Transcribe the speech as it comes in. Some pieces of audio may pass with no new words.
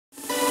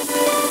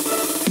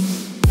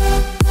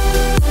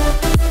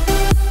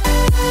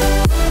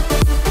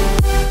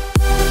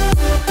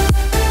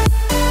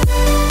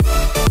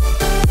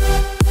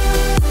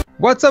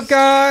What's up,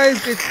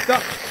 guys? It's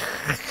Don.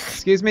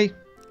 Excuse me.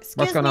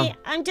 What's going on?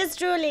 I'm just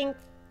drooling.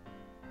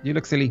 You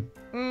look silly.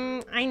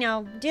 I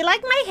know. Do you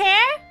like my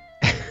hair?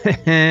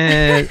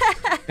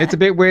 It's a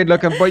bit weird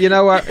looking, but you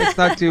know what? It's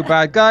not too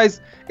bad.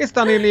 Guys, it's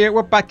Donnie and Leah.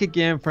 We're back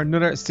again for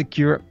another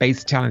secure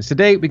base challenge.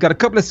 Today, we got a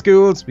couple of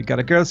schools. We got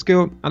a girls'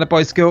 school and a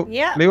boys' school.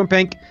 Yeah. Blue and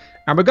pink.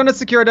 And we're going to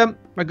secure them.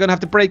 We're going to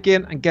have to break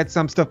in and get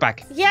some stuff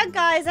back. Yeah,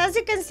 guys, as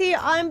you can see,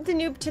 I'm the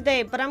noob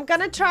today, but I'm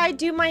gonna try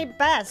do my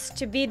best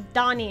to beat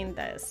Donnie in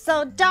this.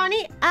 So,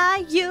 Donnie, are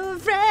you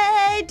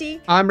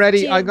ready? I'm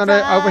ready. I'm going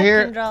to, over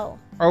here,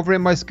 over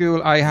in my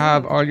school, I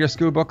have all your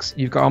school books.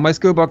 You've got all my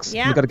school books.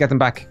 Yeah. You've got to get them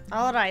back.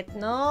 All right,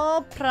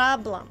 no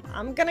problem.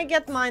 I'm gonna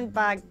get mine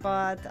back,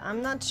 but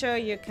I'm not sure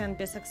you can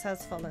be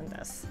successful in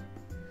this.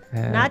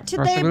 Not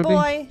today,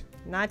 boy.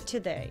 Not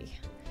today.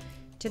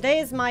 Today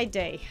is my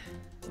day.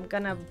 I'm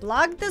gonna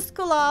block the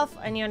school off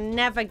and you're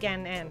never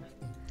getting in.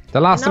 The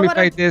last time we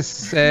played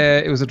this,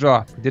 it was a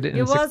draw. We did it in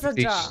It was a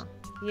each. draw.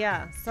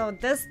 Yeah, so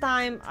this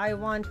time I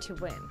want to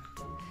win.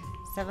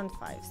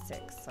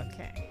 7-5-6,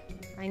 okay.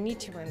 I need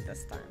to win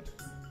this time.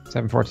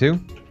 7-4-2.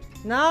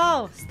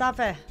 No, stop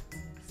it.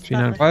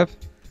 3-9-5.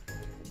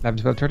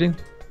 11-12-13.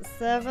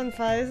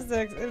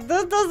 7-5-6. If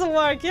this doesn't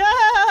work,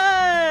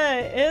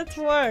 yay! It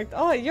worked.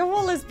 Oh, your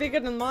wall is bigger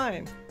than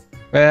mine.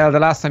 Well, the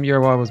last time your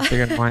wall was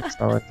bigger than mine,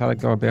 so I thought I'd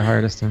go a bit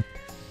higher this time.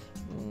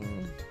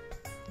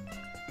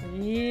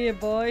 Yeah,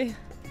 boy.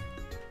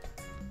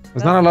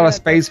 There's not a lot of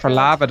space for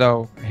lava,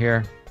 though,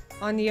 here.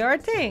 On your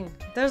thing?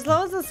 There's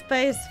loads of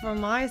space for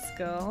my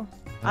school.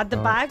 At the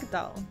back,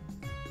 though.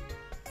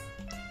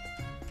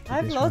 I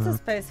have loads of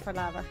space for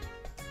lava.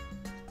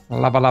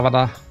 Lava, lava,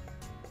 da.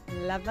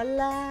 Lava,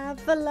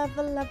 lava,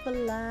 lava, lava,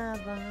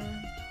 lava.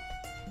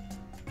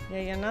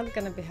 Yeah, you're not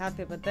gonna be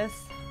happy with this,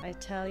 I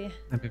tell you.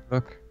 Happy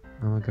look.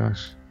 Oh my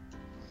gosh.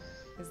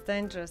 It's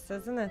dangerous,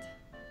 isn't it?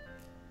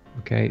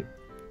 Okay.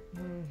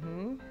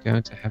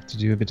 Going to have to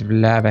do a bit of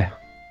lava.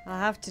 I'll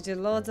have to do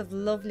loads of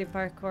lovely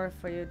parkour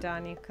for you,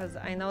 Donnie, because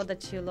I know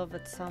that you love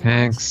it so much.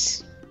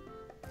 Thanks.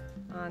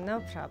 Oh, no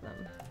problem.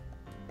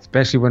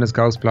 Especially when it's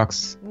ghost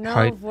blocks.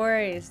 No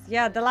worries.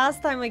 Yeah, the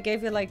last time I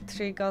gave you like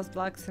 3 ghost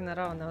blocks in a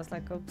row and I was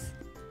like, oops.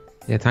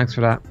 Yeah, thanks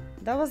for that.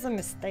 That was a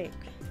mistake.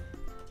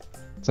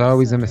 It's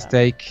always a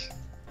mistake.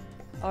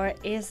 Or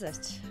is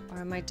it? Or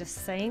am I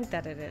just saying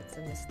that it is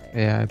a mistake?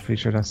 Yeah, I'm pretty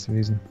sure that's the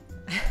reason.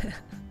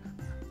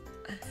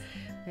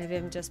 Maybe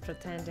I'm just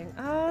pretending.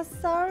 Oh,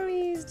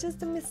 sorry, it's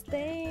just a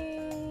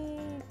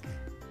mistake.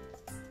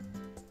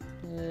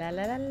 La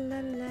la la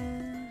la la.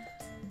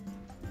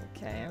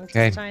 Okay, I'm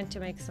just trying to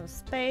make some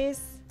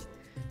space.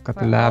 Got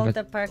for the lava. all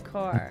the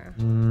parkour.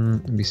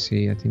 Let me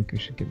see. I think we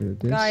should get rid of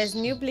this. Guys,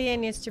 noob Leah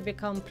needs to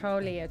become pro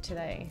Leah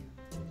today.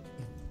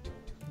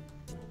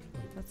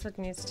 That's what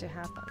needs to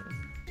happen.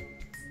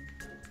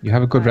 You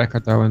have a good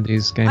record though in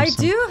these games. I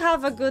do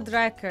have a good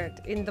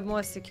record in the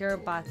more secure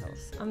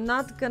battles. I'm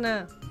not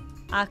gonna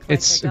act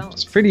like I don't.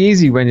 It's pretty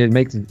easy when you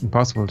make the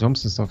impossible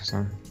jumps and stuff,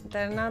 so.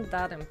 They're not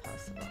that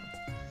impossible.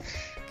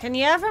 Can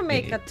you ever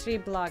make a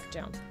 3-block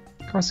jump?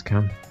 Of course I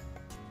can.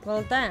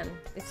 Well then,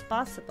 it's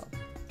possible.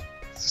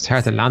 It's just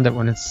hard to land it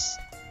when it's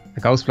a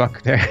ghost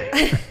block there.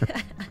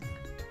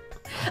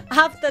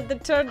 After the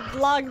 3rd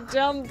block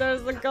jump,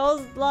 there's a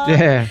ghost block.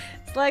 Yeah.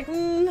 It's like,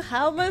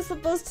 how am I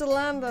supposed to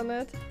land on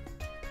it?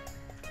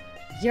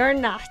 You're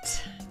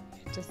not.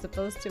 You're just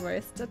supposed to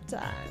waste the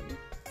time.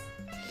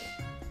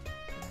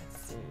 Let's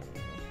see.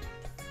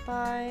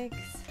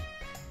 Spikes.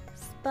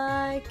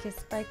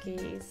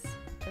 Spikies.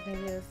 Gonna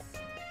use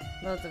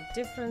loads of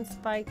different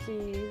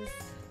spikies.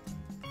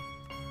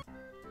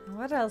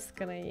 What else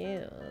can I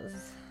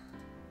use?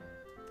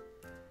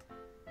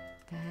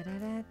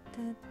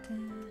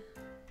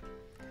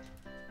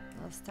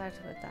 I'll start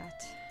with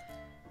that.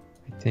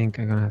 I think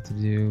I'm gonna have to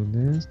do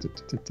this.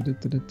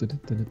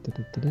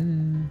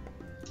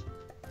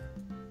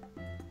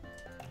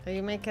 Are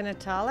you making it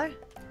taller?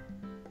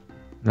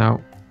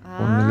 No.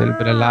 A little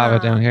bit of lava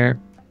down here.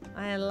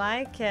 I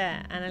like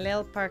it. And a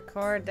little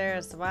parkour there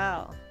as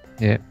well.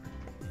 Yeah.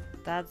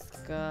 That's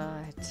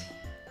good.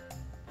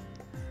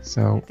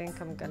 So I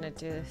think I'm gonna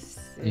do this.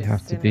 You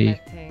have to be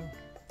thing.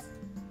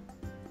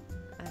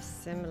 A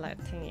similar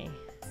thingy.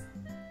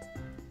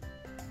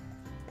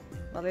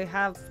 Well, you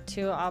have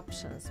 2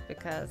 options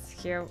because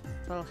here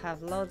we'll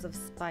have loads of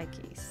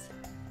spikies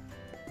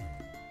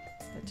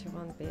that you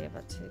won't be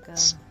able to go.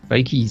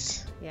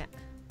 Spikies. Yeah.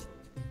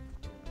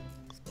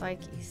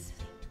 Spikies.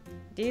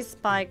 These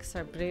spikes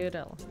are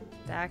brutal.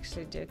 They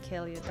actually do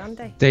kill you, don't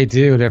they? They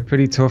do. They're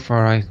pretty tough,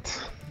 alright.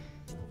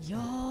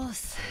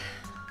 Yes.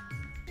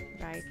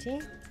 Righty.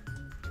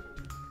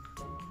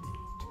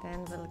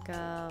 Then we'll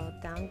go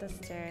down the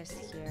stairs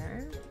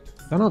here.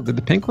 I don't know. Did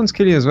the pink ones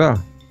kill you as well?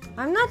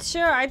 I'm not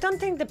sure. I don't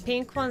think the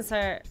pink ones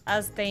are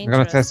as dangerous.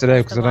 I'm gonna test it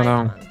out because I don't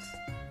know. Ones.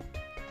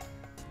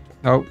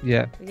 Oh,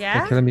 yeah. Yeah?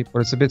 They're killing me, but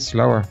it's a bit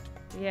slower.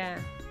 Yeah.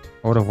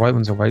 Oh, the white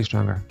ones are way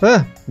stronger.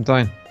 Ah! I'm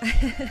dying.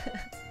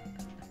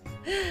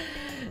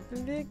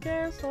 Be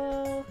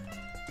careful.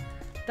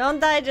 Don't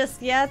die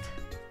just yet.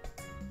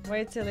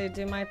 Wait till you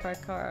do my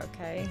parkour,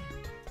 okay?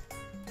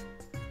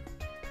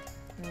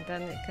 And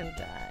then you can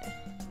die.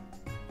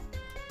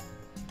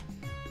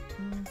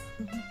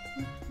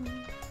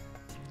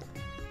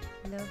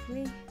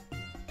 Lovely.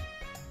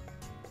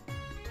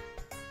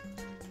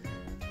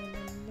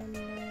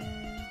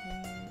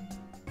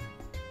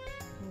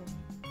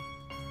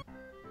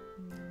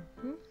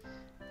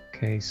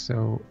 Okay,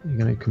 so you're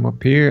gonna come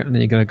up here and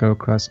then you're gonna go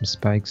across some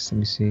spikes. Let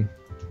me see.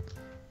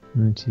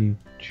 1, 2,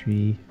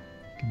 3.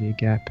 Give you a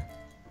gap.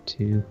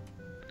 2.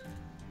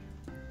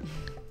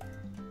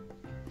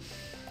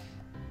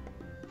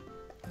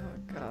 Oh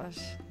gosh,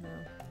 no.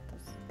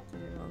 We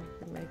won't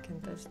be making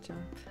this jump.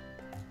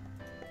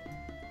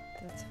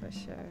 That's for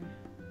sure.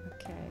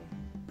 Okay.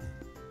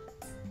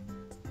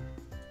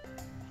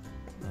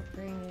 I'll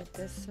bring it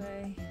this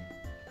way.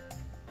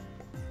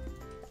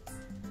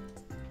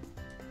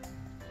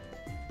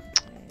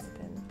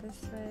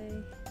 This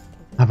way.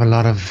 I have a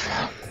lot of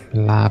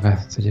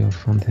lava to do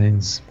fun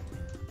things.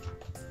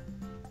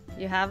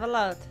 You have a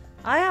lot.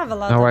 I have a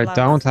lot. No, of I lava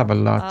don't space. have a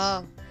lot.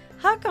 Oh,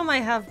 how come I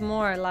have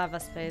more lava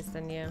space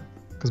than you?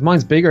 Because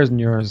mine's bigger than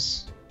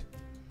yours.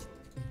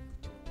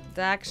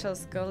 The actual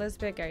skull is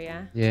bigger,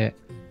 yeah. Yeah.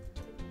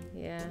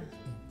 Yeah,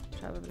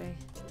 probably.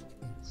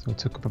 So it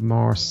took up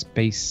more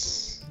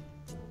space.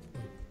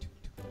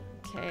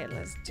 Okay,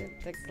 let's do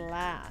the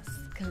glass.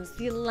 Because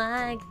you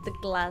like the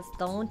glass,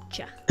 don't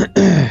ya?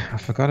 I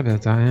forgot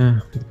about that,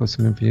 yeah. I could put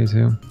some in for you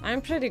too.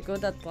 I'm pretty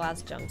good at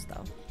glass jumps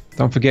though.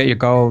 Don't forget your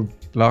gold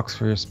blocks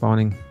for your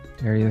spawning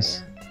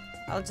areas. Oh,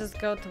 yeah. I'll just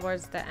go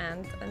towards the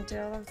end and do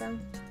all of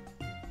them.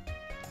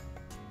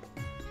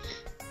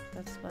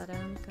 That's what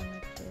I'm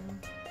gonna do.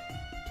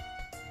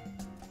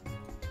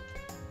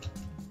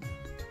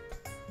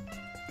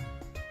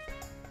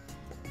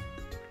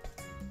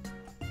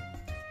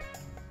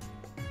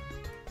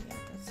 Yeah,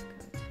 that's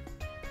good.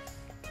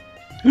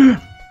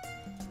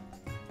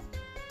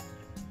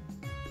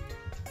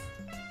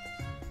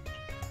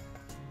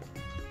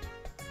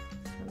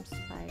 Some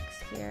spikes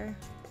here.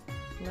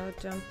 No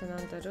jumping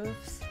on the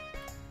roofs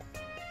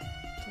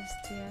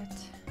just yet.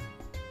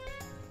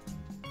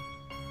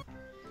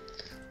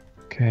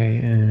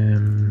 Okay,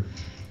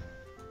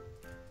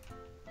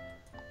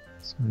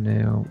 so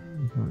now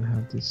we're gonna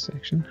have this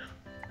section.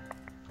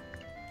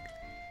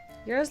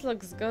 Yours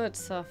looks good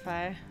so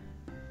far.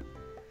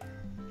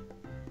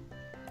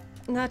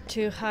 Not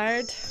too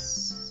hard.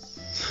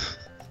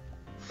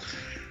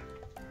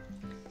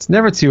 It's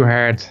never too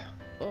hard.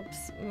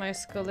 Oops, my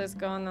skull is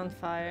going on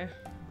fire.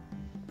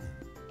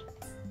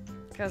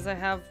 Because I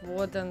have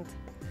wooden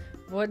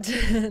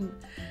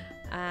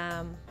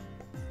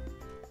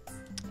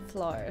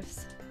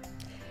floors.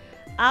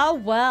 Ah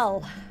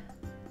well.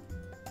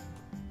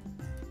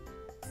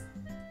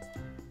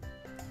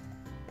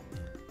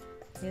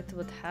 It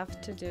would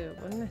have to do,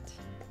 wouldn't it?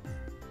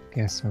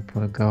 Guess I'll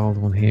put a gold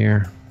one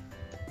here.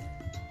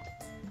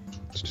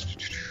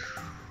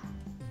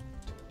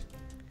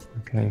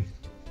 Okay.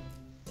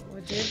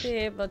 Would you be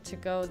able to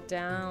go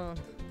down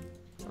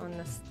on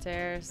the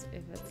stairs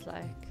if it's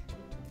like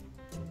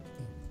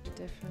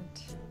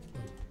different?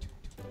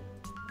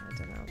 I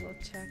don't know,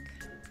 we'll check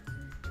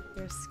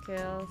your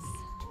skills.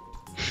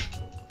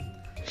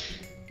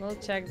 We'll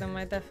check them.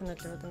 I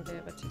definitely wouldn't be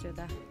able to do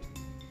that.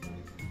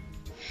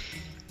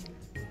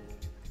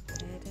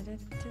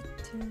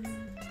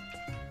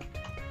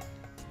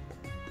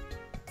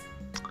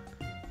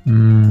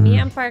 Me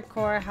and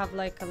parkour have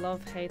like a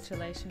love-hate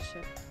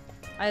relationship.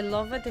 I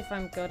love it if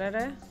I'm good at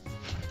it.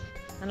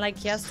 And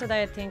like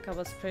yesterday I think I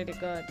was pretty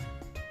good.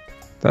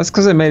 That's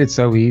because I made it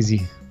so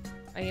easy.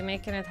 Are you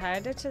making it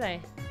harder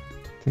today?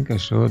 I think I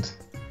should.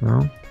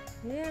 No?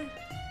 Yeah.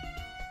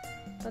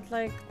 But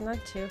like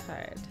not too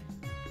hard.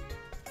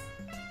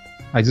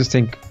 I just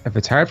think if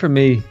it's hard for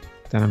me,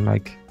 then I'm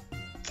like,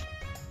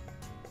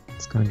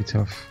 it's gonna be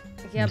tough.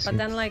 Yeah, but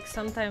then like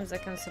sometimes I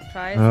can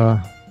surprise you.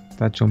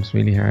 That jump's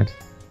really hard.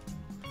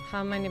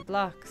 How many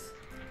blocks?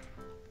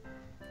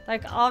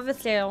 Like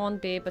obviously I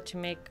won't be able to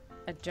make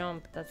a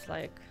jump that's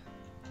like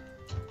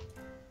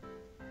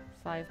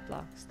 5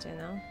 blocks, do you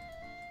know?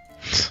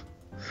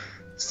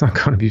 It's not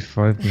gonna be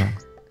 5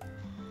 blocks.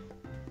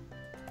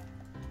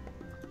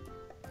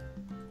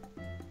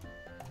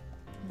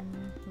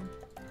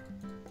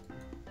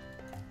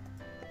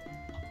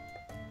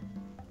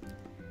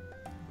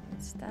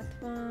 It's that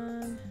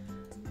one.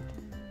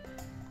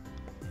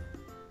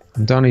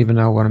 I don't even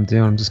know what I'm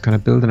doing. I'm just kind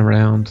of building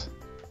around.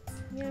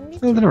 Yeah, me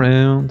building too.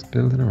 around,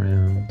 building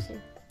around. Okay.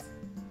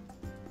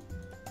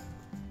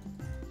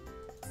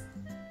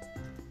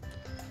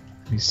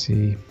 Let me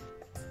see.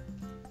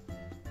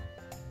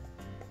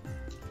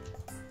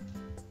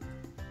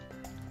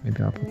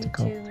 Maybe I'll put the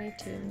gold. Me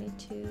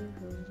too.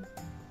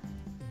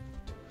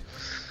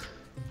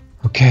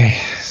 Okay,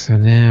 so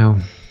now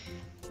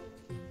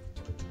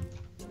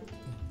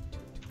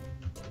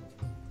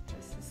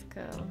This is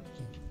go.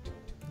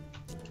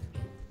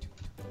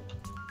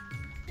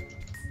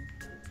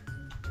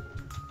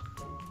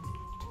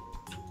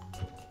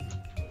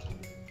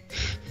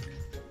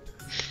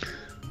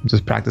 I'm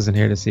just practicing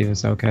here to see if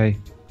it's okay.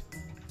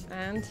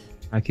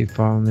 I keep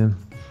falling in.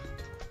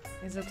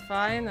 Is it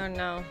fine or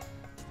no?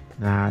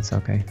 Nah, it's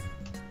okay.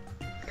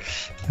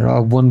 They're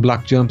all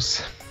 1-block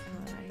jumps.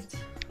 Alright.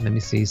 Let me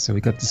see. So we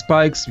got the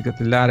spikes, we got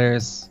the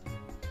ladders,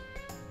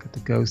 got the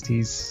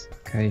ghosties.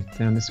 Okay,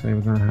 down this way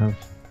we're gonna have.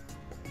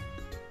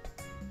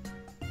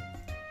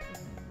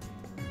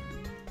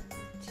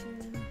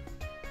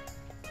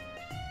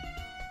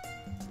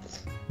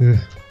 Ugh.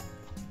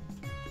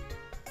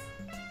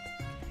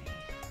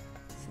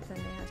 So then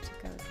they have to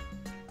go.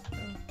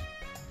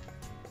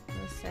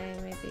 We'll say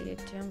maybe you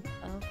jump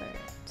over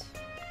it.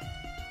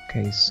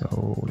 Okay, so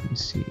let me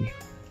see.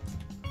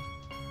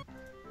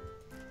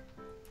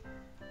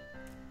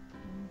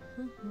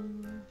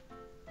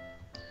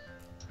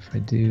 If I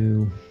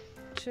do.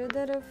 Through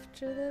the roof,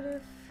 through the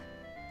roof.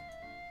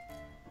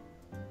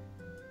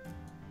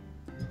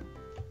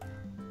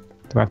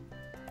 Do I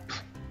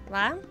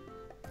What?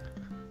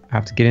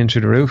 have to get in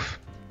through the roof?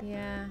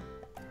 Yeah.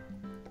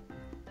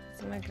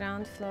 So my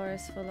ground floor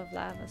is full of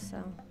lava,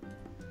 so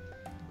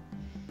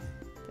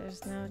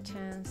there's no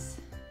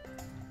chance.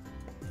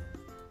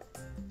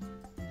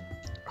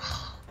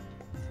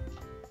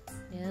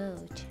 No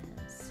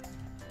chance.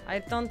 I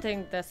don't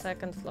think the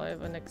second floor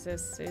even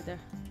exists either.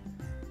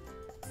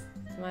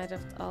 It might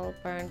have all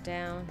burned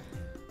down.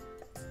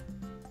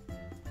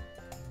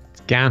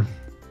 It's gone.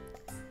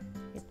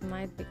 It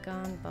might be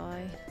gone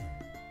by.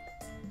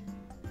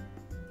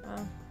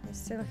 Oh, it's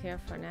still here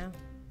for now.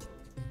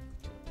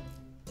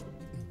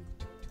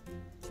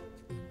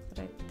 But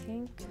I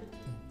think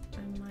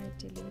I might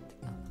delete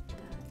all of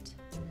that.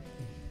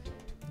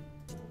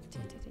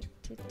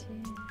 Good.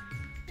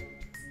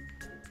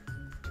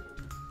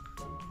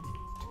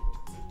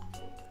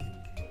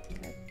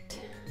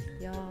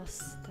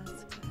 Yes,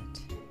 that's good.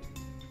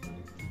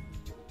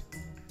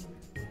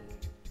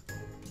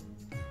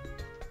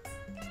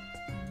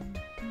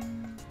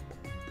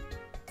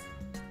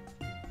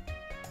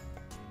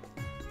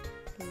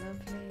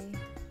 Lovely,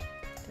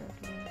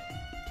 lovely.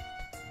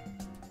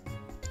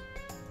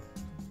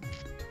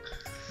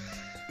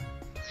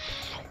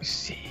 Let me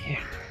see.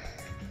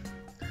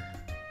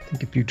 I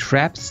think a few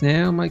traps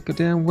now might go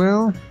down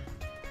well.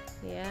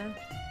 Yeah.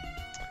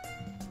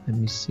 Let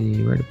me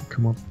see. Where did we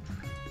come up?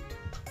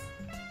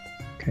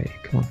 Okay,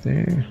 come up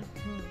there.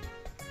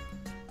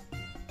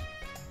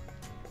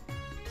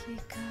 Key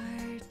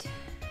card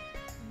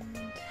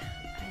and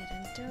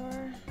iron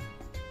door.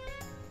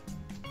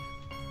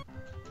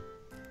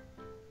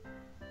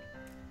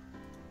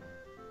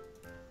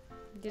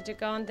 Did you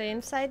go on the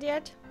inside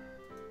yet?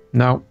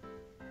 No.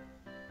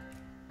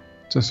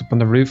 Just up on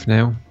the roof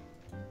now.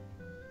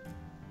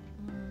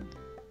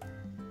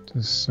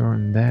 Just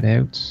sorting that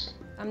out.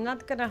 I'm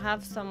not gonna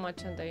have so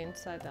much on the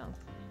inside though.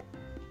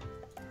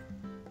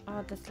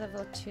 Oh, that's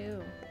level 2.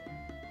 No,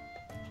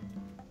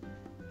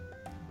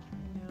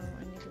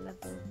 I need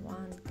level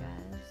 1,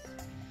 guys.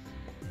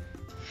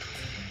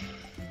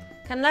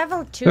 Can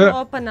level 2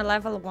 open a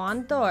level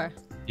 1 door?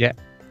 Yeah.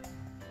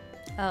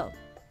 Oh.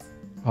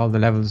 All the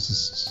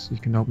levels you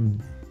can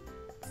open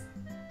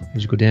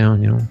as you go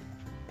down, you know.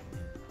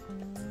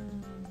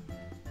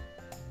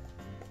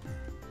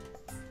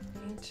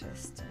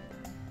 Interesting.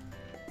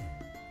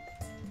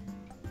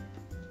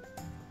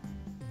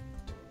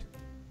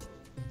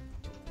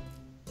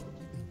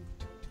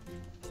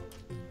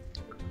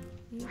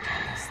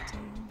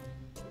 Interesting.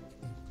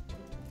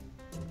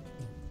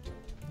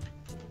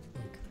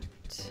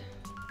 Good.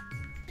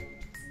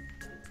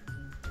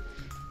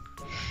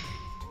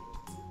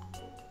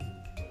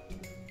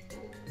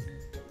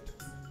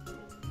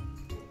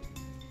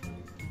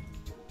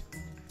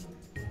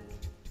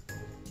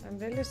 I'm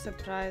really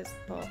surprised,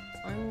 but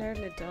I'm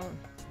nearly done.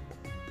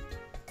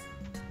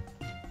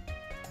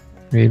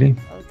 Really?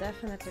 I'll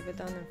definitely be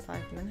done in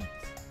 5 minutes.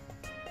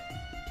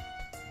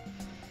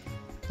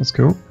 That's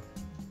cool.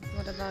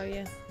 What about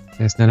you?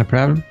 That's not a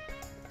problem.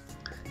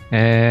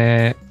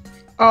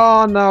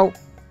 Oh no!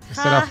 I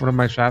set off one of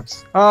my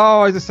traps.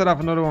 Oh, I just set off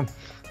another one.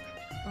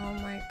 Oh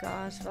my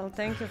gosh. Well,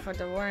 thank you for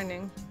the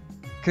warning.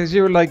 Because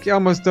you were like, you're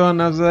almost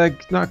done. I was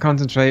like, not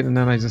concentrating, and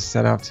then I just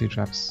set off 2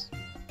 traps.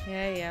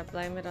 Yeah,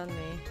 blame it on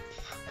me.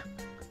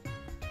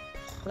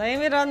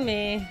 Blame it on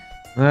me.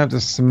 I have to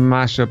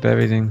smash up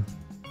everything.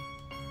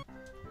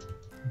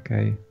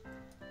 Okay.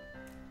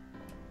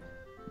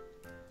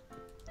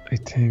 I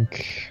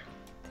think.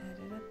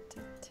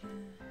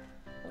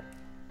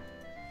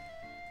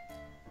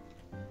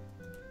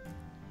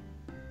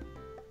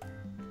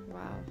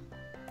 Wow.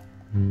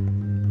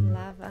 Mm.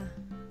 Lava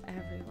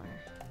everywhere.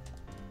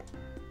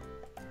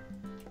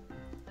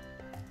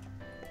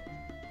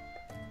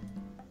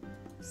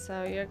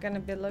 So you're gonna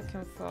be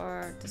looking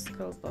for the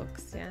school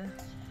books, yeah?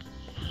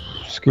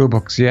 School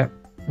books, yeah.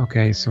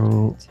 Okay, so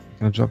I'm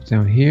gonna drop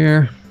down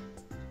here.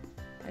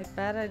 I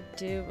better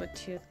do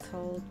what you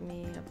told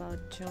me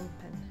about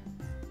jumping.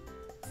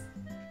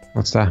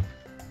 What's that?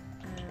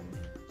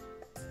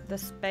 The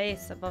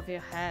space above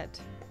your head.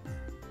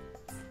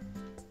 Do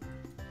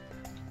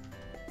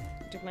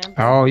you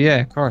remember? Oh yeah,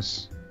 of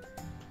course.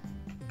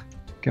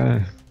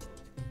 Gotta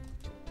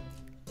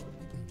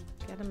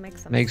Make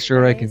some make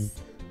sure I can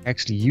space.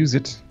 actually use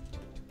it.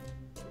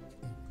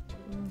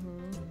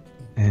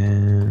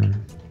 Mm-hmm.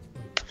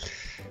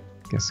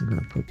 Guess I'm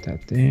gonna put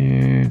that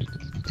there.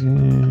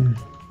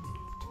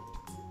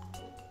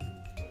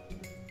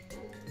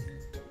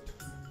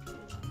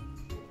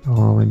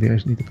 Oh, maybe I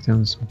need to put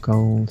down some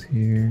gold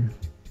here.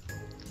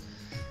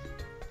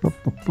 Oh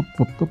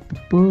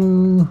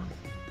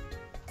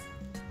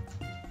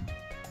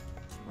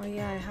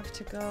yeah, I have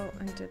to go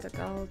and do the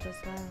gold as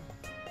well.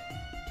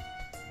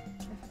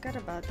 I forgot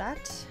about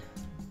that.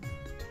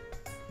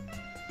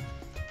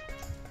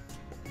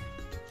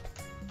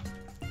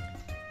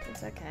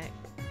 It's okay.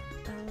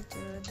 I'll do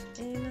it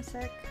in a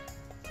sec.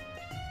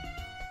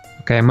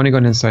 Okay, I'm only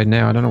going inside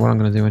now. I don't know what I'm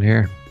going to do in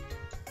here.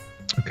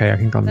 Okay, I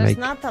think I'll There's make...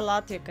 not a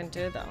lot you can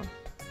do though.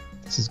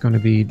 This is going to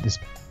be this.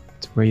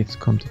 It's where you have to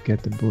come to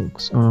get the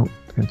books. Oh,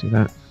 can't do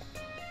that.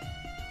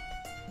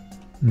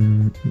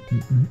 The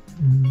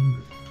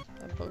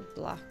book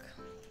block.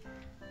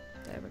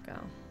 There we go.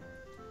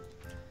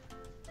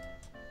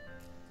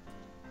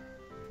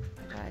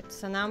 Alright,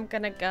 so now I'm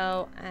gonna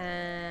go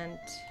and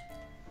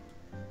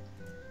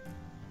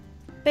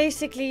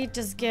basically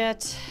just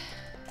get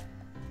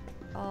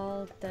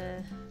all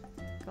the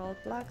gold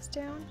blocks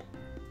down.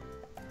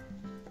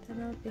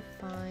 Then I'll be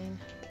fine.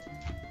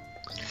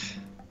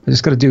 I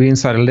just got to do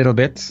inside a little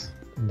bit,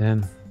 and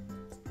then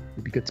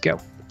we'll be good to go.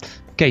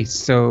 Okay,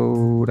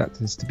 so that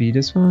has to be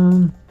this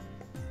one.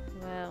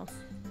 Well,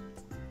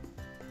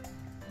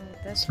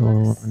 this So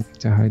looks, I need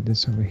to hide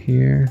this over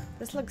here.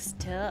 this looks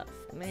tough,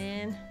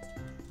 man.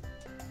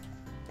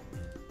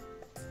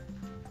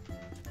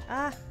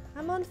 Ah,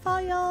 I'm on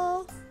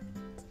fire.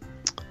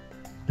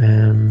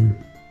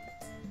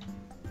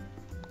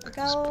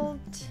 Gold.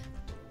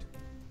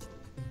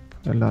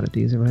 Put a lot of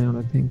these around,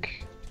 I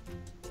think.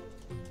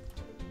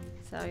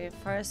 So your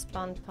first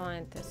spawn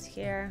point is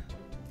here.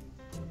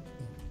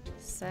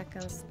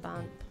 Second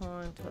spawn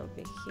point will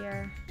be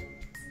here.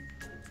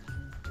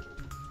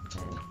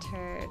 Then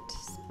third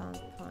spawn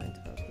point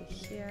will be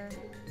here.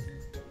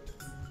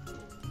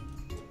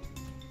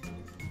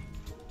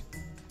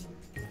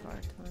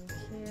 Fourth one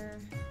here.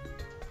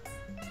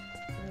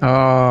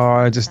 Oh,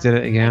 I just did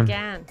it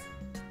again.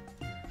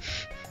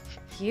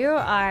 You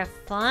are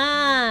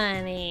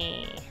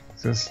funny.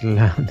 Just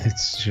land it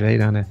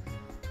straight on it.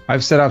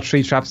 I've set up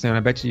 3 traps now, and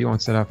I bet you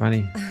won't set up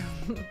any.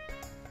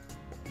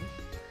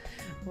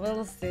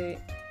 We'll see.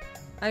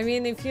 I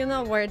mean, if you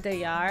know where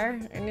they are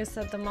and you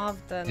set them off,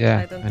 then Yeah,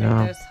 I don't I think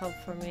know. there's hope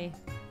for me.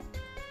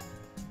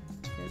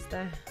 Is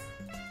there?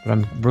 But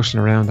I'm rushing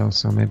around though,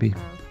 so maybe. Oh.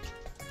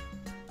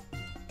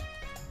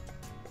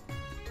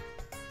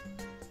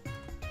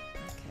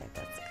 Okay,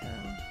 let's go.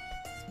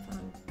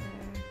 Spawn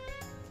there.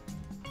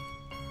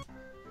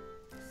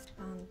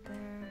 Spawn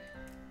there.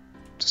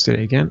 Just did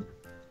it again.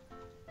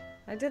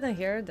 I didn't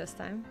hear it this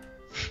time.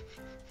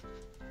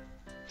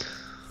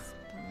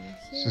 Spawn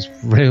here. Just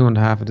ruined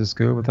half of the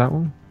school with that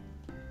one.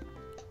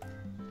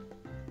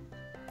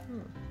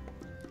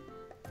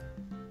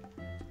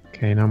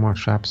 Okay, no more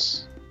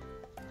traps.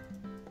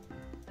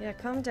 Yeah,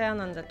 come down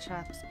on the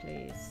traps,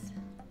 please.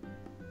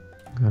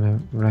 I'm gonna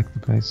wreck the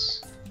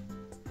place.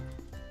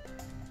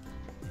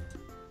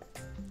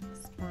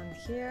 Spawn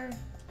here.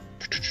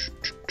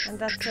 And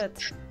that's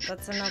it.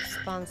 That's enough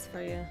spawns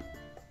for you.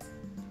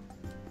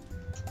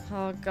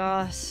 Oh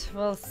gosh,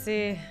 we'll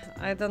see.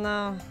 I don't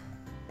know.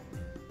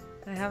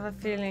 I have a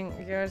feeling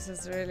yours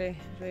is really,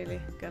 really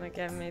gonna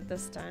get me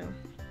this time.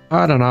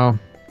 I don't know.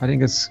 I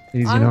think it's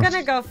easy I'm enough.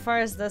 gonna go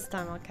first this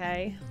time,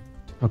 okay?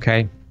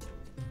 Okay.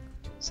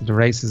 So the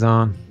race is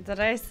on. The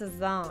race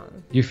is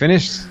on. You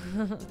finished?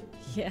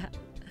 Yeah.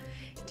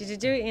 Did you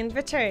do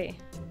inventory?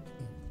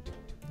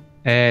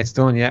 It's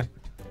done, yeah.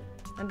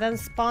 And then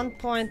spawn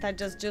point, I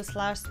just do /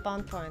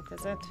 spawn point,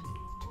 is it?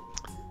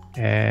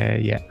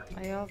 Yeah.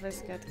 I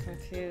always get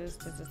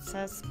confused. Is it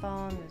says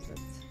spawn? Is it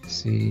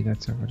See,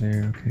 that's over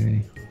there.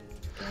 Okay.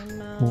 game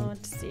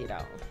mode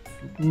 0?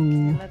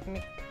 Ooh. Let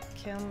me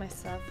kill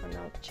myself and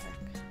I'll check.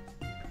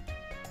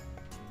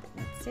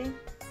 Let's see.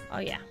 Oh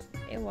yeah,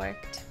 it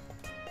worked.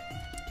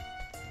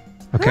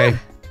 Okay.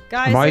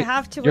 Guys, you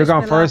have to You're wish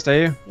going me first, luck. are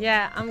you?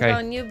 Yeah, I'm Okay.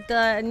 going noob.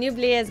 The noob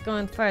Leah is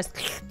going first.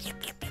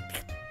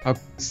 Okay.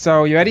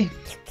 So you ready?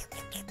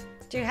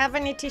 Do you have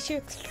any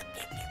tissue?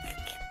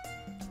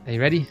 Are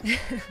you ready?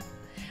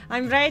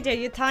 I'm ready. Are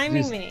you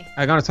timing me?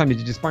 I'm gonna time you.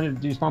 Did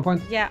you spawn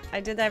point? Yeah, I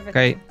did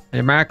everything. Okay. On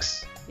your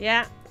marks.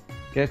 Yeah,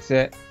 Get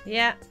set.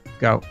 yeah.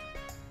 Go.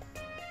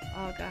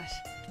 Oh gosh.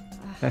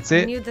 That's I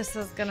it. knew this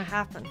was gonna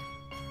happen.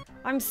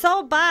 I'm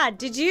so bad.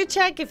 Did you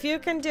check if you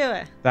can do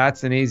it?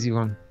 That's an easy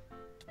one.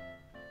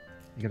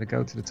 You gotta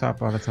go to the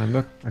top all the time.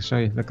 Look, I'll show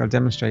you. Look, I'll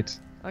demonstrate.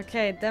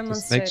 Okay, Just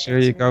demonstrate. make sure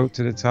it you to go me.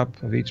 to the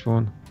top of each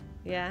one.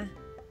 Yeah.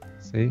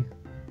 See?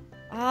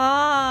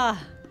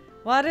 Ah,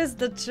 what is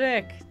the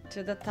trick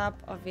to the top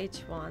of each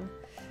one?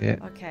 Yeah.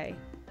 Okay.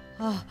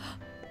 Oh,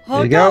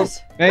 There you go. gosh.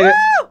 Made it.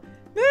 Woo!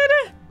 Made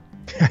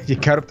it. You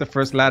got up the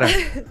first ladder.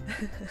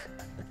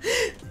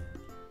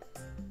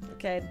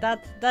 Okay,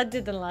 that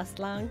didn't last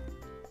long.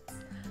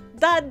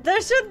 That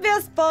there should be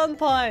a spawn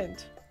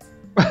point.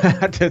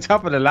 At the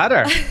top of the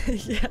ladder?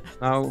 Yeah.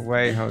 No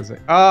way, Jose.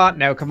 Oh,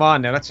 no, come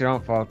on now. That's your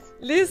own fault.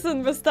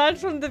 Listen, we start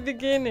from the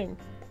beginning.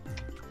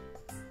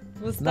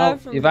 We'll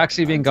start from you've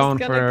actually been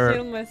going I'm gonna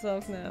kill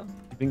myself now.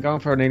 You've been going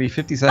for nearly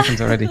 50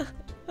 seconds already.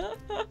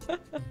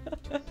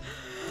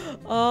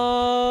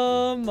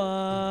 Oh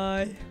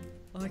my.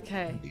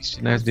 Okay.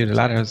 You know how to do the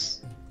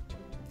ladders.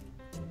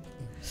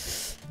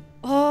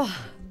 Oh,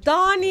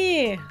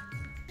 Donnie!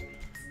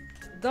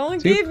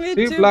 Don't give me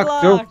two block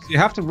blocks. jumps. You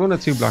have to run a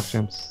 2 block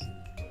jumps.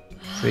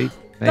 See?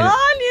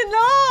 Donnie,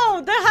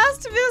 no! There has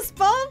to be a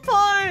spawn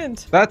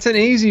point! That's an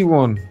easy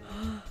one.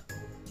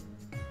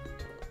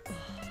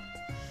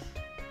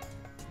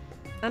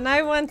 And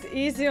I went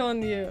easy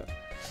on you.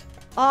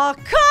 Oh,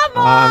 come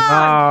on!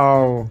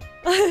 Oh,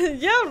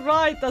 You're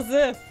right, as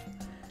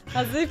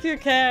if you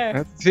care.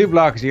 no. That's 2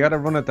 blocks. You gotta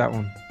run at that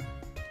one.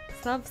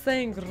 Stop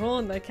saying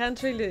run. I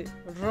can't really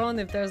run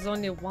if there's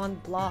only 1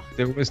 block.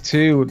 There was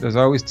 2. There's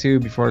always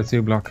 2 before the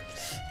 2 block.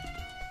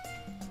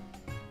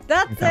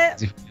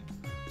 That's it.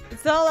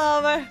 It's all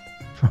over.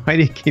 Why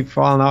do you keep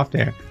falling off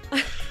there?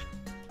 Because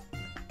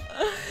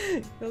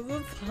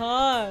it's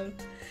hard.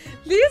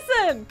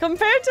 Listen,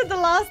 compared to the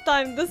last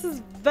time, this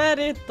is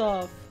very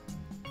tough.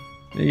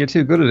 You're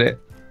too good at it.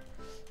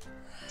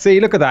 See,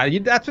 look at that.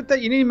 That's what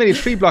you need. Maybe a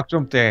 3 block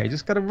jump there. You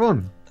just gotta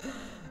run.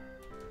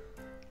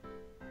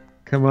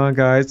 Come on,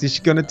 guys. You're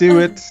gonna do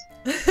it.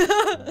 I'm scared.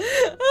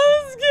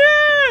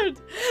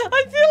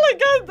 I feel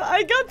like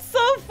I got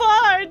so far.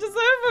 I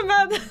deserve a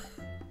medal.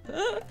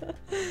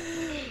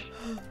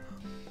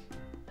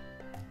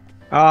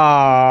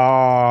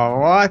 Oh,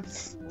 what?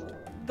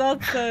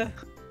 That's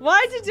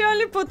why did you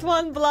only put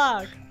 1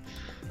 block?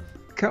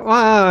 Come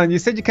on. You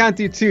said you can't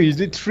do 2. You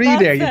did 3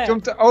 there. You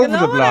jumped over you know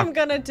the what block. I'm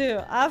gonna do?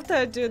 After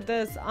I do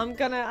this, I'm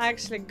gonna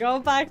actually go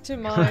back to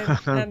mine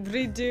and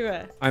redo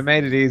it. I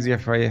made it easier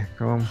for you.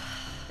 Come on.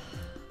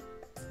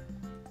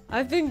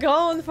 I've been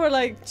going for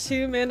like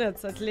 2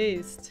 minutes at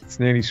least. It's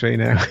nearly 3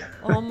 now.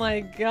 Oh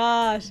my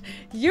gosh.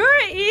 You're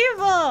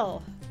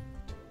evil!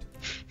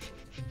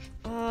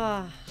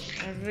 Ah,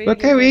 really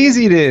Look how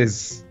easy it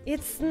is.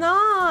 It's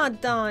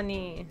not,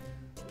 Donnie.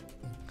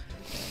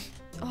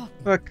 Oh.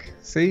 Look,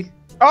 see?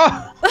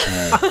 Oh!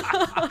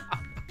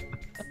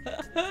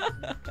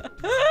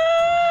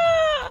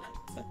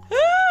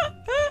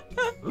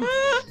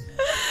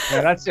 Yeah,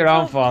 that's your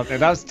own fault. Now,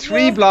 that's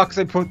 3 blocks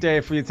I put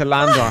there for you to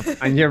land on,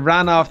 and you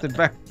ran off the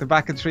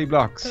back of 3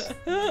 blocks.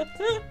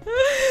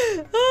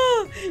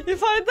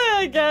 If I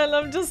die again,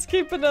 I'm just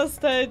skipping a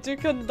stage. You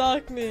can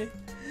dock me,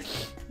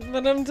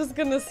 but I'm just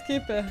gonna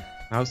skip it.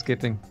 No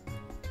skipping.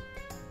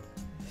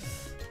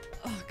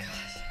 Oh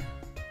gosh,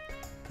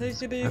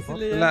 take it Up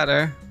easily. the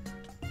ladder.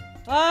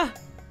 Ah,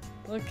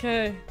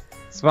 okay.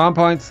 Spawn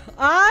points.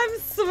 I'm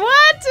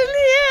sweating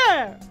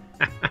here.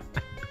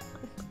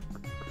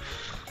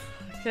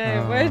 Okay,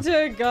 where do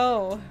I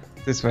go?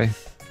 This way.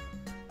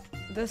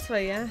 This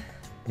way, yeah?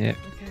 Yeah.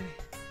 Okay.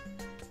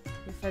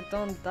 If I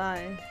don't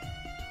die.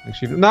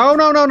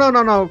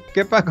 No.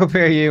 Get back up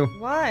here, you.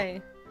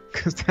 Why?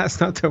 Because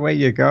that's not the way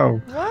you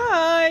go.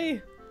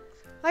 Why?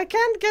 I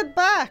can't get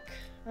back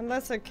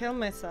unless I kill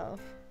myself.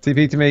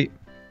 TP to me.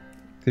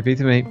 TP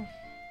to me.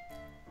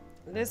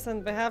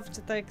 Listen, we have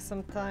to take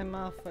some time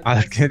off with I'll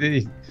this. give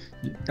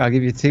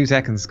you 2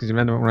 seconds because you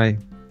remember what right.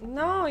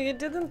 No, you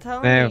didn't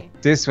tell Now, me.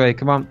 this way.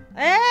 Come on.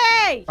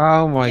 Hey!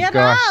 Oh my Get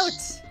gosh.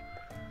 out!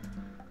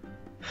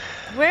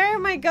 Where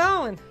am I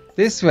going?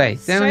 This way.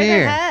 Down Straight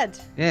here. ahead.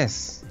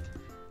 Yes.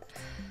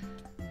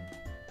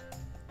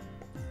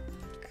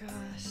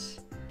 Gosh.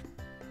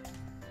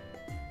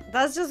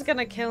 That's just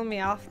gonna kill me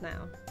off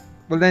now.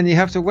 Well, then you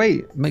have to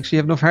wait. Make sure you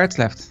have enough hearts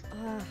left.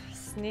 Ah,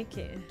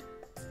 sneaky.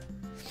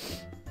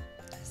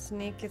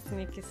 Sneaky.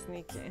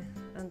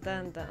 And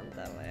then down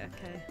that way,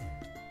 okay. Oh,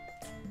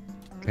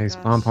 Okay, gosh.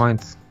 spawn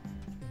point.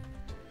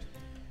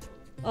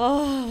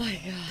 Oh my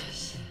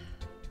gosh.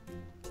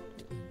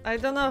 I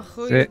don't know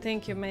who you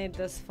think you made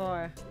this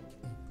for.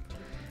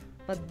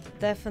 But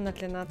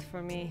definitely not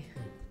for me.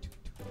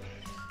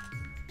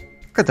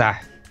 Look at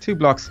that. 2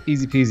 blocks.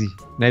 Easy peasy.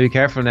 Now be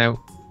careful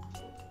now.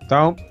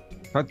 Don't.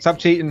 Stop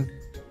cheating.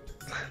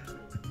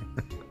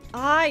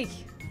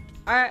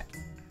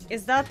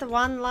 Is that the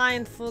one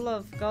line full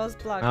of ghost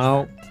blocks?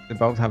 No, they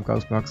both have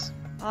ghost blocks.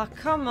 Oh,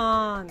 come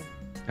on. You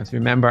have to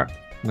remember,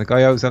 like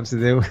I always have to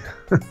do.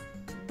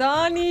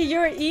 Donnie,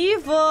 you're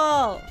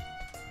evil.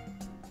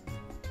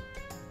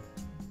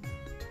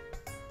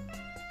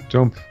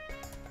 Jump.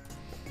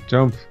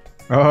 Jump.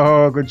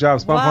 Oh, good job.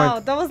 Spawn Wow,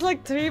 point. that was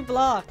like 3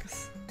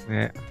 blocks.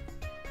 Yeah.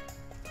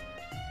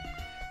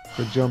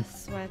 Good jump.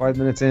 Sweat. 5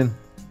 minutes in.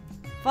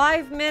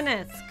 5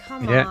 minutes.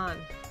 Come Yeah. on.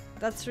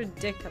 That's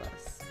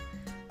ridiculous.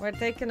 We're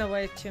taking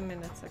away 2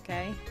 minutes,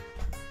 okay?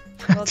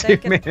 We'll 2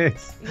 take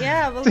minutes.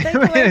 Yeah, we'll 2 take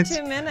away minutes.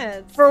 2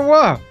 minutes. For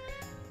what?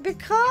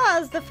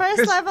 Because the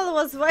first level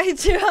was way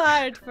too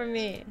hard for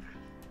me.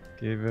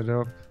 Give it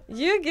up.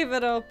 You give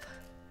it up.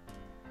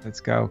 Let's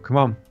go. Come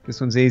on.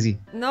 This one's easy.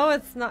 No,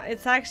 it's not.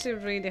 It's actually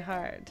really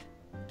hard.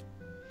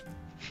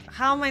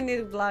 How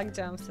many block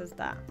jumps is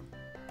that?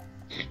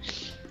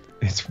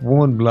 It's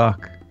one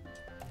block.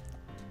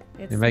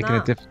 You're making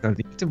it difficult.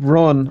 You need to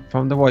run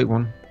from the white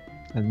one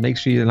and make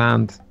sure you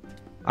land.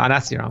 Oh,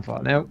 that's your own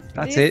fault now.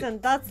 That's Listen,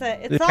 it. That's it.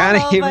 It's you all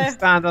can't over. even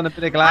stand on a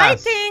bit of glass. I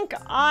think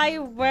I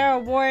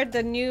wore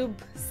the noob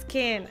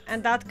skin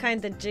and that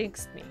kind of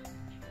jinxed me.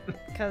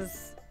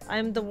 Because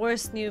I'm the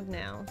worst noob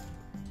now.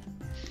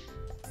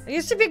 I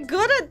used to be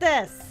good at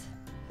this.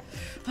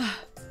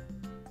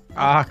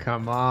 Ah,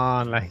 come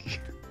on,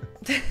 like.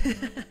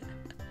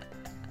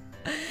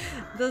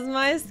 Does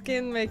my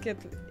skin make it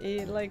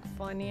like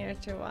funnier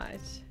to watch?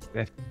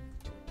 Yeah.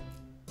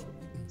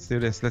 Let's do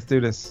this. Let's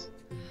do this.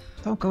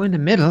 Don't go in the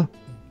middle.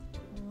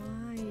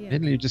 Why?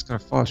 Middle, you're just gonna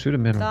fall through the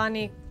middle.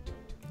 Donnie.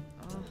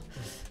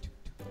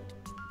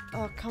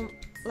 Oh, come.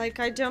 Like,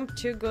 I jumped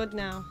too good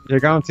now. You're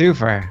going too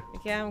far.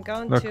 Yeah, I'm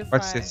going Look, too far.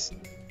 watch this.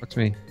 Watch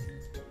me.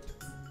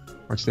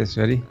 Watch this.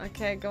 Ready?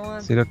 Okay, go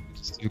on. See, look.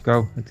 Just you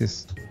go like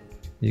this.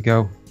 You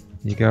go.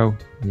 You go.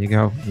 You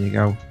go. You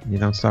go. You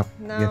don't stop.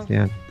 No. You get to the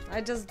end.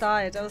 I just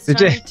died. I was Did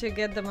trying you? to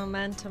get the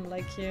momentum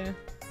like you.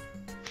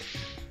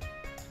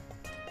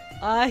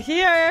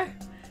 Here!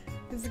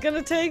 It's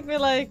gonna take me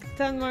like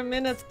 10 more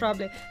minutes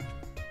probably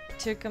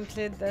to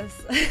complete this.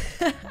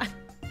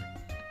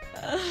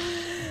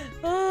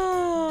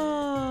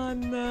 Oh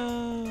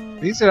no.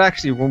 These are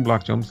actually one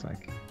block jumps,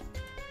 like.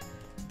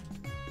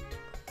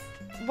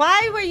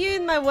 Why were you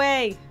in my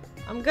way?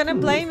 I'm gonna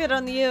blame it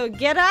on you.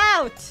 Get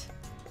out!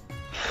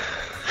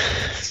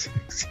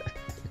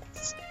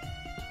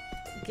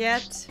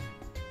 Get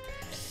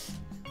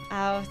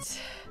out.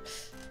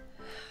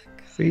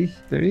 See,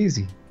 they're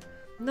easy.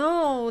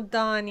 No,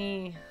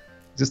 Donnie.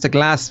 Just the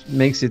glass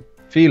makes it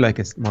feel like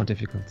it's more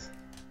difficult.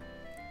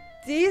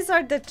 These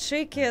are the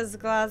trickiest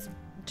glass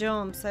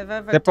jumps I've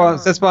ever Step done. on,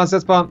 step on,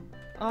 step on.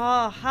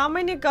 Oh, how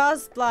many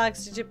gauze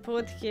blocks did you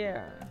put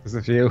here? There's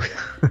a few.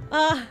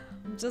 I'm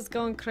just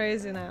going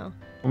crazy now.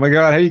 Oh my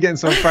god, how are you getting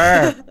so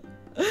far?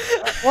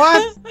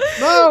 What?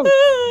 No!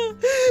 Oh,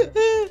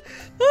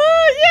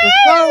 There's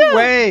no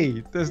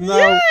way! There's no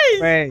Yay!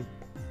 way.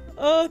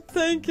 Oh,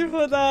 thank you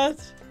for that.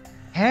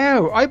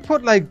 How? I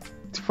put like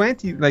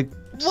 20, like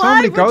so Why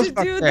many would ghost you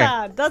blocks do there.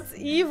 that? That's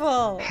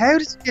evil. How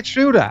did you get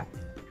through that?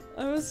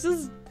 I was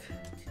just...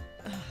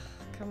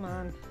 come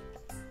on.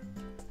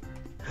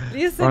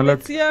 Listen, Oh, look,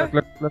 it's here.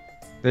 look.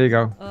 There you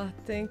go. Oh,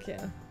 thank you.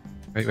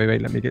 Wait,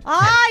 let me get...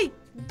 Ay!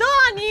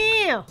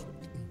 Donnie!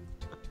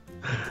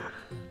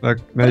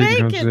 Look, now you can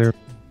come Break through. it.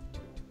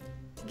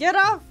 Get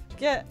off.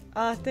 Get...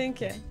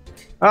 thank you.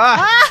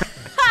 Ah!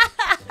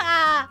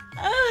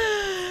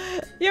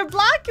 You're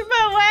blocking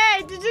my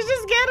way. Did you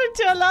just get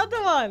into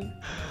another one?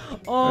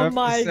 Oh Yep,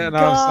 my setting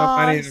off so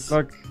many. gosh.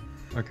 Look.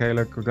 Okay,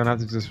 look, we're gonna have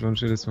to just run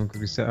through this one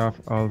because we set off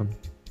all of them.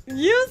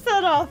 You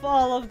set off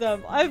all of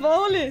them. I've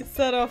only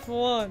set off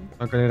one.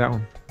 I'm gonna do that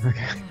one.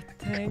 Okay.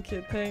 Thank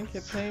you, thank you,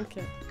 thank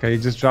you. Okay, you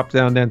just drop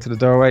down then to the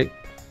doorway.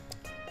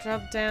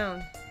 Drop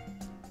down.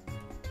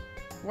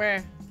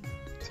 Where?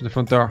 To the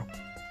front door.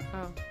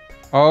 Oh,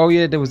 Oh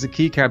yeah, there was a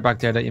key card back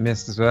there that you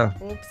missed as well.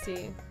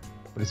 oopsie.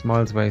 But it's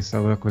miles away,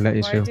 so look, we'll let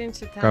you Why through.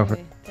 didn't you Go tell for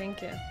me?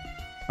 Thank you.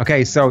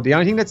 Okay, so the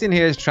only thing that's in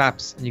here is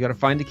traps. And you gotta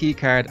find the key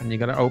card and you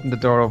gotta open the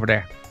door over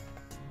there.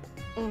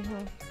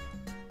 Mm-hmm.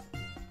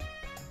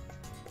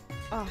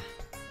 Oh,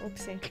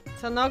 oopsie.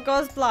 So no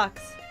ghost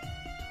blocks.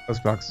 Those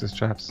blocks, just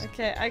traps.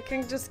 Okay, I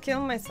can just kill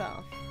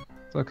myself.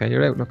 It's okay,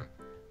 you're out, look.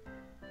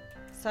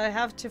 So I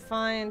have to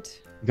find...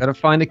 You gotta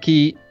find a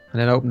key and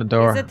then open the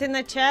door. Is it in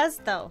the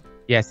chest though?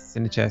 Yes, it's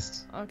in the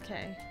chest.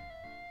 Okay.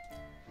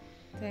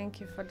 Thank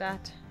you for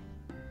that.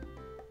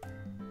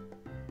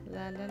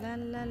 La la la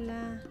la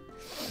la.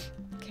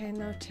 Okay,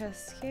 no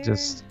chest here.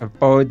 Just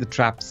avoid the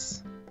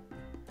traps.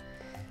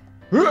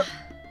 That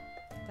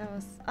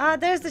was... Ah,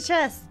 there's the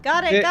chest.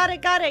 Got it, Yeah.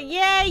 got it.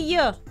 Yay!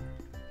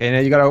 Okay, now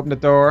you gotta open the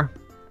door.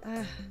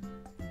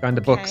 Find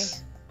the okay.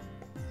 books.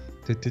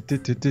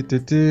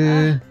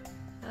 Du-du-du-du-du-du.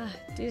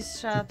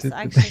 These traps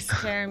actually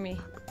scare me.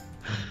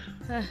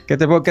 Get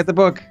the book, get the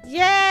book.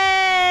 Yay!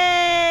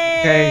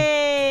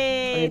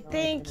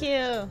 Thank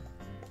you.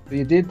 So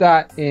you did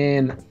that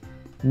in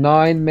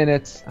 9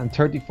 minutes and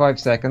 35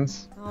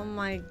 seconds. Oh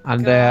my god.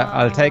 And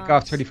I'll take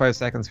off 35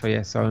 seconds for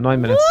you, so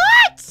 9 minutes.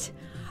 What?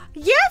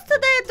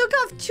 Yesterday I took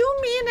off 2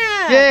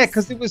 minutes. Yeah,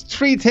 because there was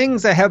 3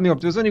 things that held me up.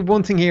 There was only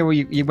one thing here where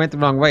you went the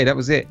wrong way. That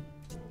was it.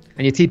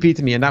 And you TP'd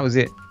to me and that was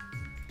it.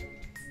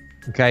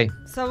 Okay.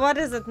 So what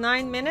is it,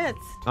 9 minutes?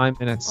 9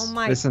 minutes. Oh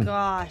my Listen,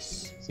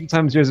 gosh.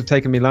 sometimes yours have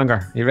taken me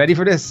longer. You ready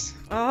for this?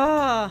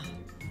 Oh.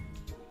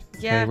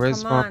 Yeah, Okay,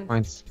 where's come spawn on.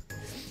 points?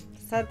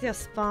 Set your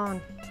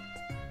spawn.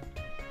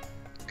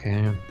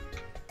 Okay.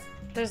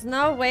 There's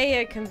no way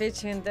I can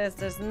beat you in this.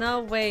 There's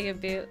no way you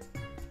beat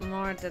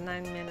more than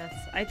 9 minutes.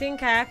 I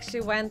think I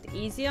actually went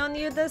easy on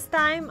you this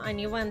time and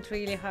you went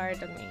really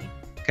hard on me.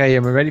 Okay,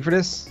 am I ready for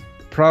this?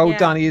 Pro Yeah.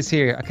 Donnie is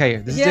here. Okay,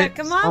 this is it.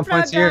 Come on, Spawn Pro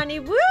points here. Donnie.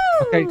 Woo!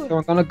 Okay, so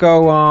I'm gonna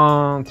go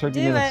on 30 Do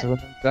minutes. it. So we'll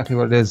know exactly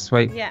what it is.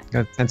 Wait, Yeah.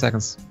 got 10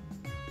 seconds.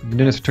 I've been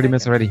doing this for 30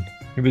 minutes already.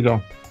 Here we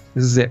go.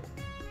 This is it.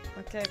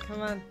 Okay,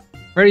 come on.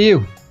 Where are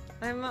you?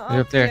 I'm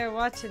You're up there. here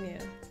watching you.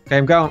 Okay,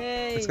 I'm going.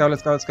 Yay. Let's go,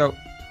 let's go, let's go.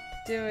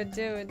 Do it,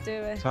 do it, do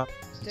it. Top,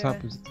 Do top,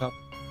 it. who's the top?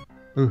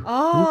 Ooh,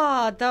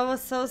 Oh, that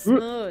was so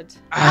smooth.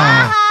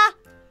 Ah.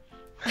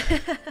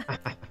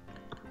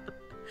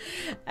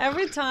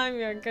 Every time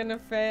you're gonna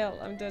fail,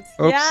 I'm just...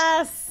 Oops.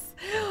 Yes!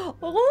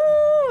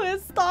 Ooh,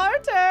 it's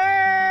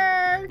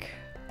starting!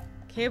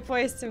 Keep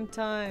wasting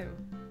time.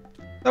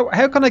 No,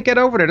 how can I get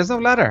over there? There's no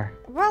ladder.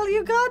 Well,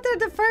 you got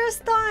there the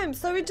first time,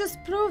 so it just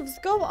proves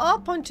go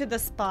up onto the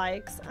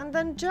spikes and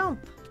then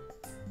jump.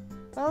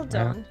 Well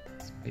done.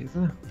 Is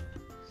it?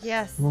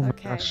 Yes, Oh my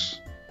okay. gosh.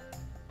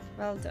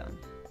 Well done.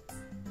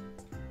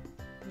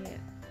 Yeah.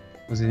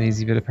 Was it an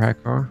easy bit of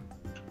parkour?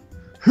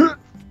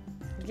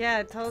 Yeah,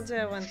 I told you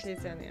I went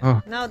easy on you.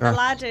 Oh, No, the gosh.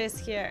 ladder is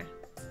here.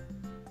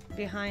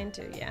 Behind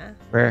you, yeah.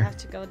 Where? You have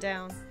to go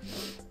down.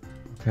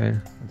 Okay,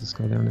 I'll just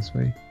go down this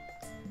way.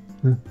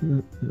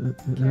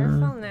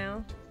 Careful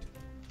now.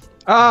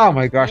 Oh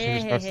my gosh, I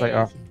just got straight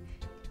off.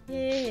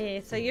 Yeah,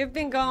 so you've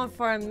been going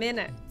for a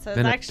minute, so it's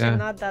Minute, actually yeah.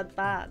 not that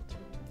bad.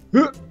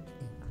 Okay.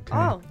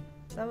 Oh,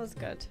 that was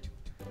good.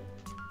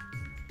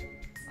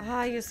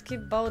 Ah, you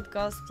skipped both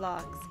ghost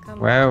blocks. Come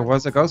Wow, on.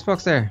 was a ghost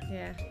box there?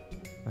 Yeah,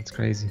 That's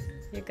crazy.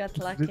 you got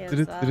lucky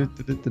as well.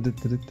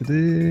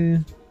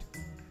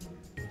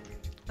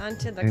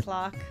 Onto the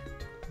clock.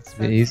 It's a So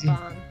bit easy.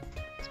 spawn.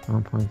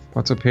 Spawn point.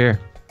 What's up here?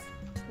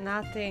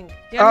 Nothing.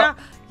 You're Oh. not.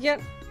 You're.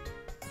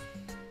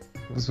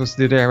 What was I supposed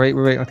to do there?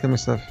 Wait, I'll kill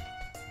myself.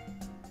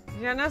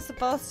 You're not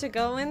supposed to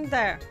go in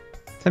there.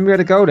 Tell me where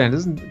to go then.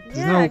 There's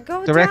Yeah, no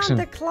go direction.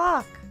 down the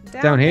clock.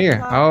 Down the here?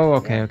 clock. Oh,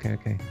 okay, Yeah.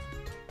 okay.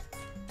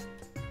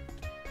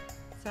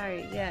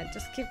 Sorry, yeah,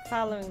 just keep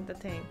following the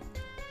thing.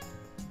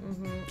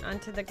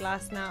 Onto the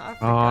glass now. Off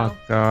Oh, we go.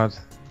 God.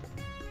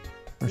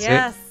 That's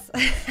Yes.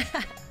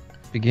 it.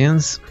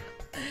 Begins.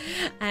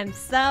 And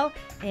so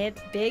it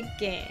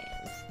begins.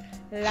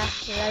 La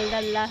la la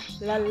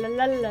la la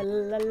la la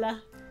la la.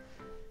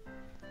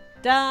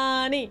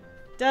 Donnie,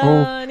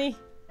 Donnie.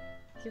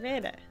 You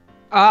made it.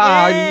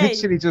 Ah, Yay. I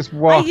literally just Are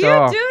walked you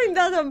off. doing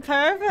that on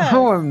purpose?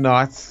 No, I'm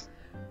not.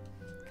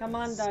 Come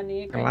on,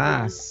 Donnie. You can do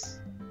Glass.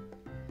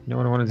 You know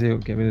what I want to do?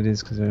 Get rid of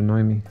this because they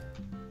annoy me.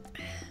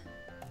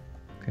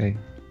 Okay.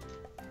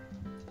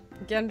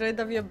 it. Get rid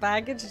of your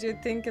baggage. Do you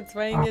think it's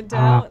weighing you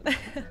down?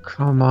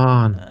 Come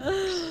on.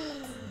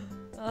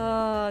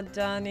 Oh,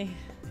 Donnie.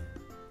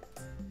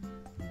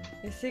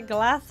 You see,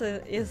 glass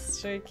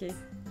is tricky.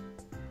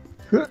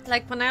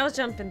 Like when I was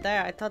jumping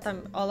there, I thought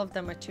all of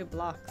them are 2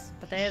 blocks,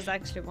 but there is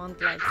actually 1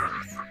 block jump.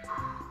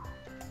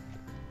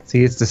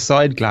 See, it's the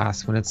side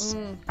glass. When it's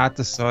Mm. at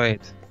the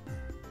side,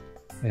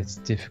 it's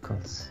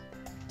difficult.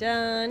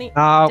 Donnie,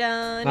 No,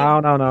 Donnie.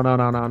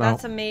 no.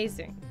 That's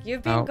amazing.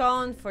 You've been No.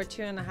 gone for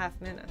 2.5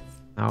 minutes.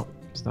 No,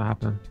 it's not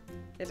happening.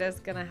 It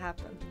is gonna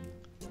happen.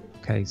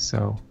 Okay,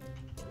 so.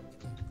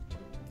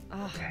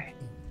 Oh, Okay.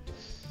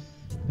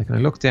 Like when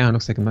I look down, it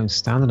looks like I'm not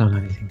standing on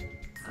anything.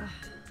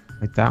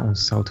 Like that one's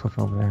so tough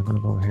over there. I'm gonna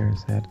go over here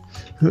instead.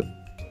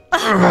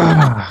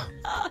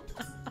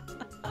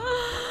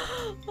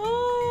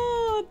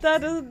 oh,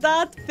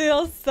 that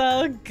feels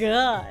so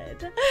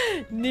good.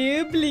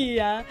 NOOB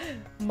Leah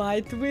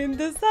might win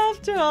this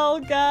after all,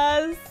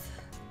 guys.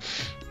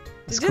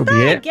 This Did you could be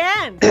die it.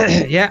 again?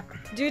 Yeah.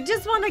 Do you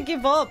just want to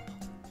give up?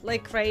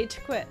 Like rage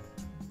quit?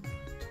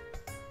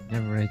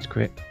 Never rage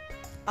quit.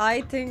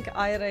 I think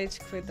I rage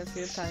quit a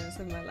few times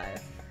in my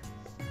life.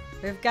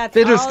 We've got all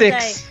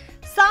Fiddlesticks. day.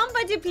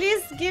 Somebody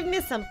please give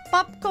me some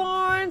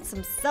popcorn,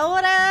 some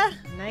soda,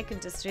 and I can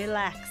just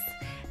relax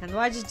and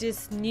watch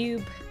this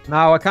noob.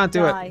 No, I can't do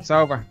Die. it. It's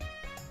over.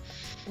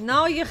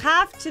 No, you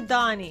have to,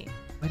 Donnie.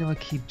 Why do I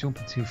keep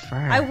jumping too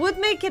far? I would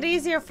make it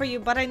easier for you,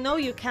 but I know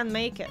you can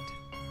make it.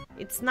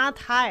 It's not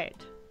hard.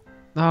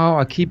 No,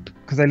 I keep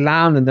because I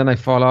land and then I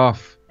fall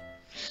off.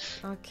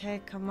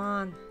 Okay, come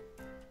on.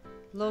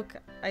 Look,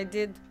 I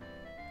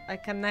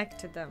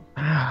connected them.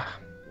 Ah,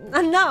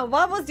 No,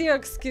 what was your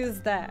excuse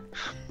there?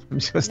 I'm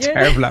just You're-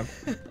 terrible at.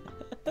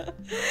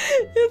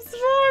 It's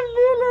 4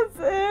 minutes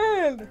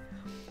in.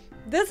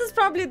 This is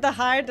probably the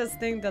hardest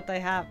thing that I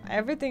have.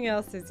 Everything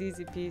else is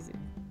easy peasy.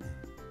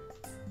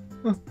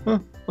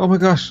 Oh my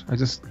gosh!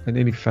 I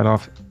nearly fell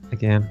off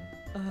again.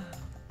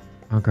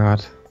 Oh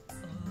God.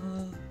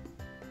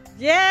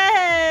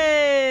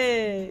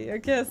 Yay!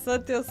 Okay,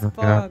 set your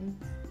spawn.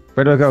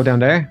 Where do I go? Down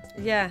there?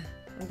 Yeah,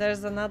 and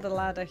there's another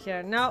ladder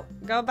here. No,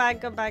 go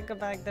back.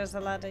 There's a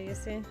ladder, you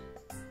see?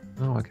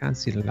 No, I can't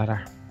see the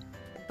ladder.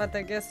 But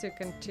I guess you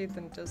can cheat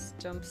and just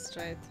jump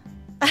straight.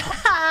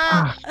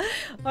 Ah.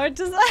 Or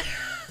just...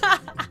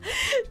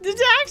 Did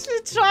you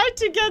actually try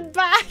to get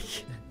back?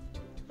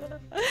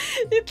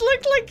 It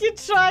looked like you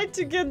tried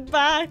to get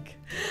back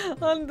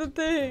on the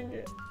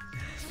thing.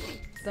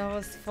 That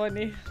was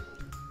funny.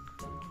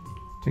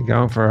 Been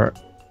going for.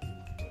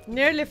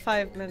 Nearly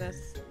 5 minutes.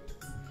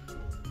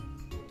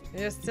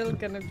 You're still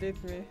gonna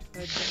beat me,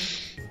 I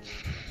think.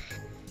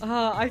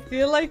 I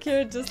feel like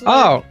you're just like...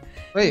 Oh,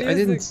 wait! I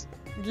losing. didn't.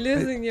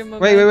 Losing your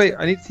momentum. Wait.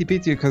 I need to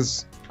TP to you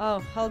because... Oh,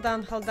 hold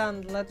on.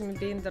 Let me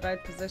be in the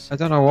right position. I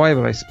don't know why,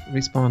 but I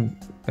respawned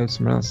out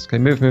somewhere else. Okay,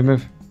 move.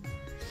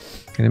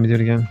 Okay, let me do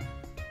it again.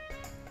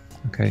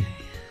 Okay.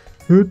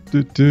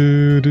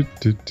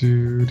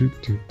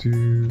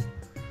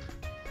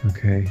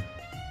 Okay.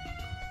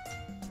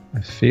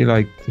 I feel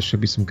like there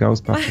should be some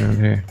ghost box around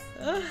here.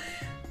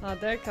 Oh,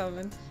 they're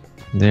coming.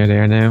 There they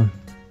are now.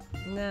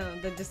 No,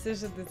 the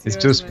decision is It's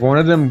yours, just man. one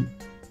of them.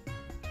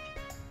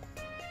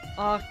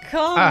 Oh,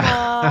 come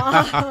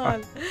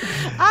on.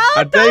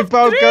 Are they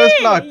both ghost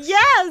blocks?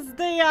 Yes,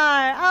 they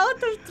are.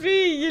 Out of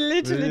 3, you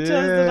literally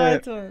chose the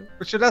right one.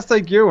 But sure, that's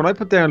like you. When I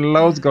put down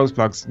loads of ghost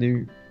blocks and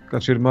you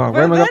got through them all.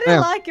 Where We're am I going very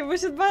now? lucky. We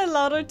should buy a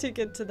lotto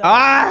ticket today.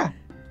 Ah!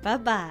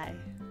 Bye-bye.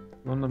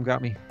 One of them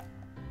got me.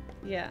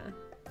 Yeah.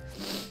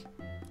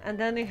 And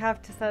then you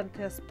have to send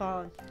to a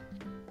spawn.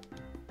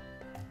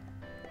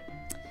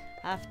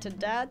 After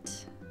that...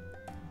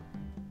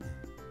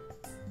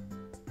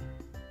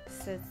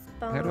 Set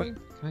spawn. How do I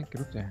can't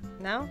get up there?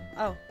 No?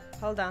 Oh,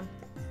 hold on.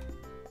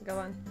 Go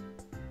on.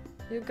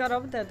 You got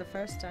up there the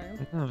first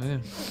time. Oh, yeah.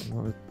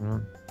 What was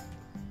wrong?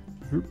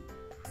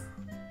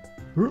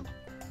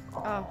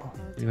 Oh.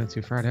 You went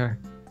too far there.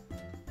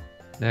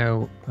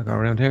 Now I go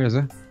around here, is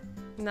it?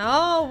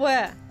 No!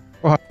 What?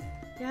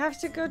 You have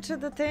to go to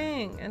the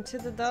thing and to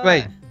the door.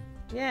 Wait.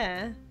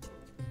 Yeah.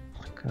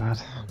 Oh,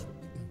 God.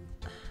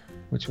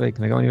 Which way?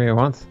 Can I go any way I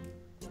want?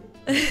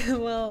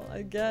 Well,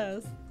 I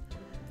guess.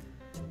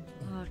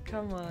 Oh,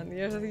 come on.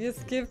 You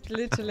skipped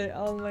literally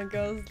all my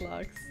ghost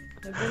locks.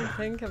 I didn't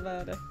think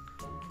about it.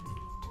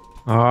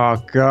 Oh,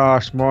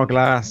 gosh. More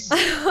glass.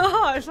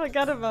 Oh, I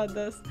forgot about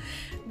this.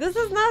 This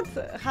is not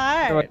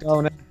hard. Where do I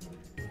go now?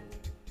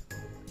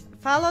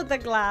 Follow the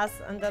glass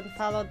and then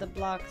follow the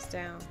blocks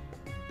down.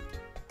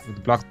 With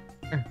the blocks.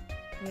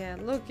 Yeah,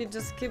 look, you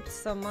just skipped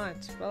so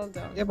much. Well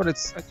done. Yeah, but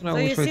it's... I don't know So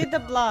you which way see the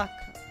block.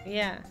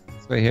 Yeah.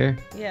 This way here.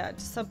 Yeah,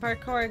 just so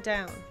parkour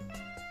down.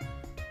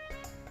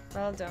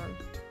 Well done.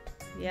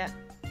 Yeah.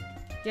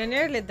 You're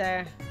nearly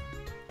there.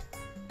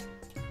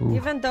 Ooh.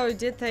 Even though it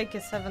did take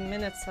you 7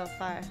 minutes so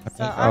far.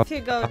 So Okay, off you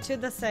go to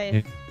the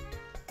safe. Yeah.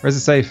 Where's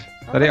the safe?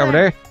 Is that it over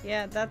there?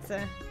 Yeah, that's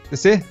it.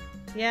 This it?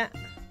 Yeah.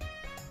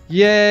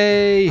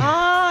 Yay!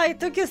 Oh, it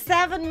took you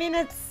 7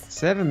 minutes.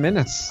 7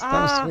 minutes. That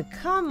was Oh, quick.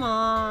 come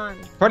on.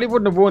 Probably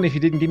wouldn't have won if you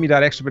didn't give me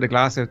that extra bit of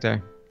glass out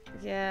there.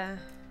 Yeah.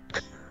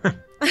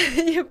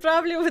 You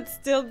probably would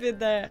still be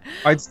there.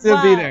 I'd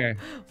still be Wow. there.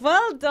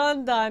 Well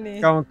done,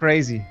 Donnie. Going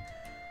crazy.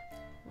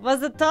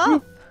 Was it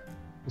tough?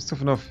 It was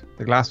tough enough.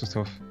 The glass was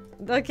tough.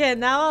 Okay,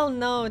 now I'll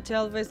know to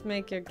always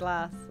make your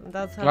glass.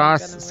 That's how I'm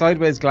Glass, gonna win.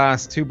 sideways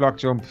glass, 2-block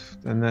jump,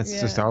 and that's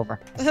just Yeah. over.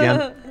 It's the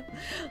end.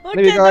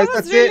 Okay, guys, that was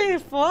that's really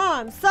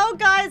fun. So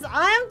guys,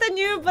 I am the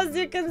noob as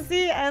you can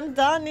see and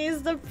Donnie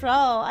is the pro.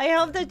 I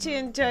hope that you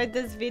enjoyed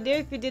this video.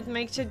 If you did,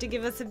 make sure to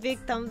give us a big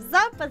thumbs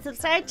up and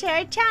subscribe to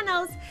our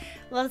channels.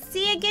 We'll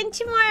see you again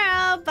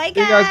tomorrow. Bye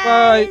See you guys,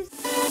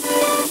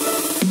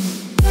 bye.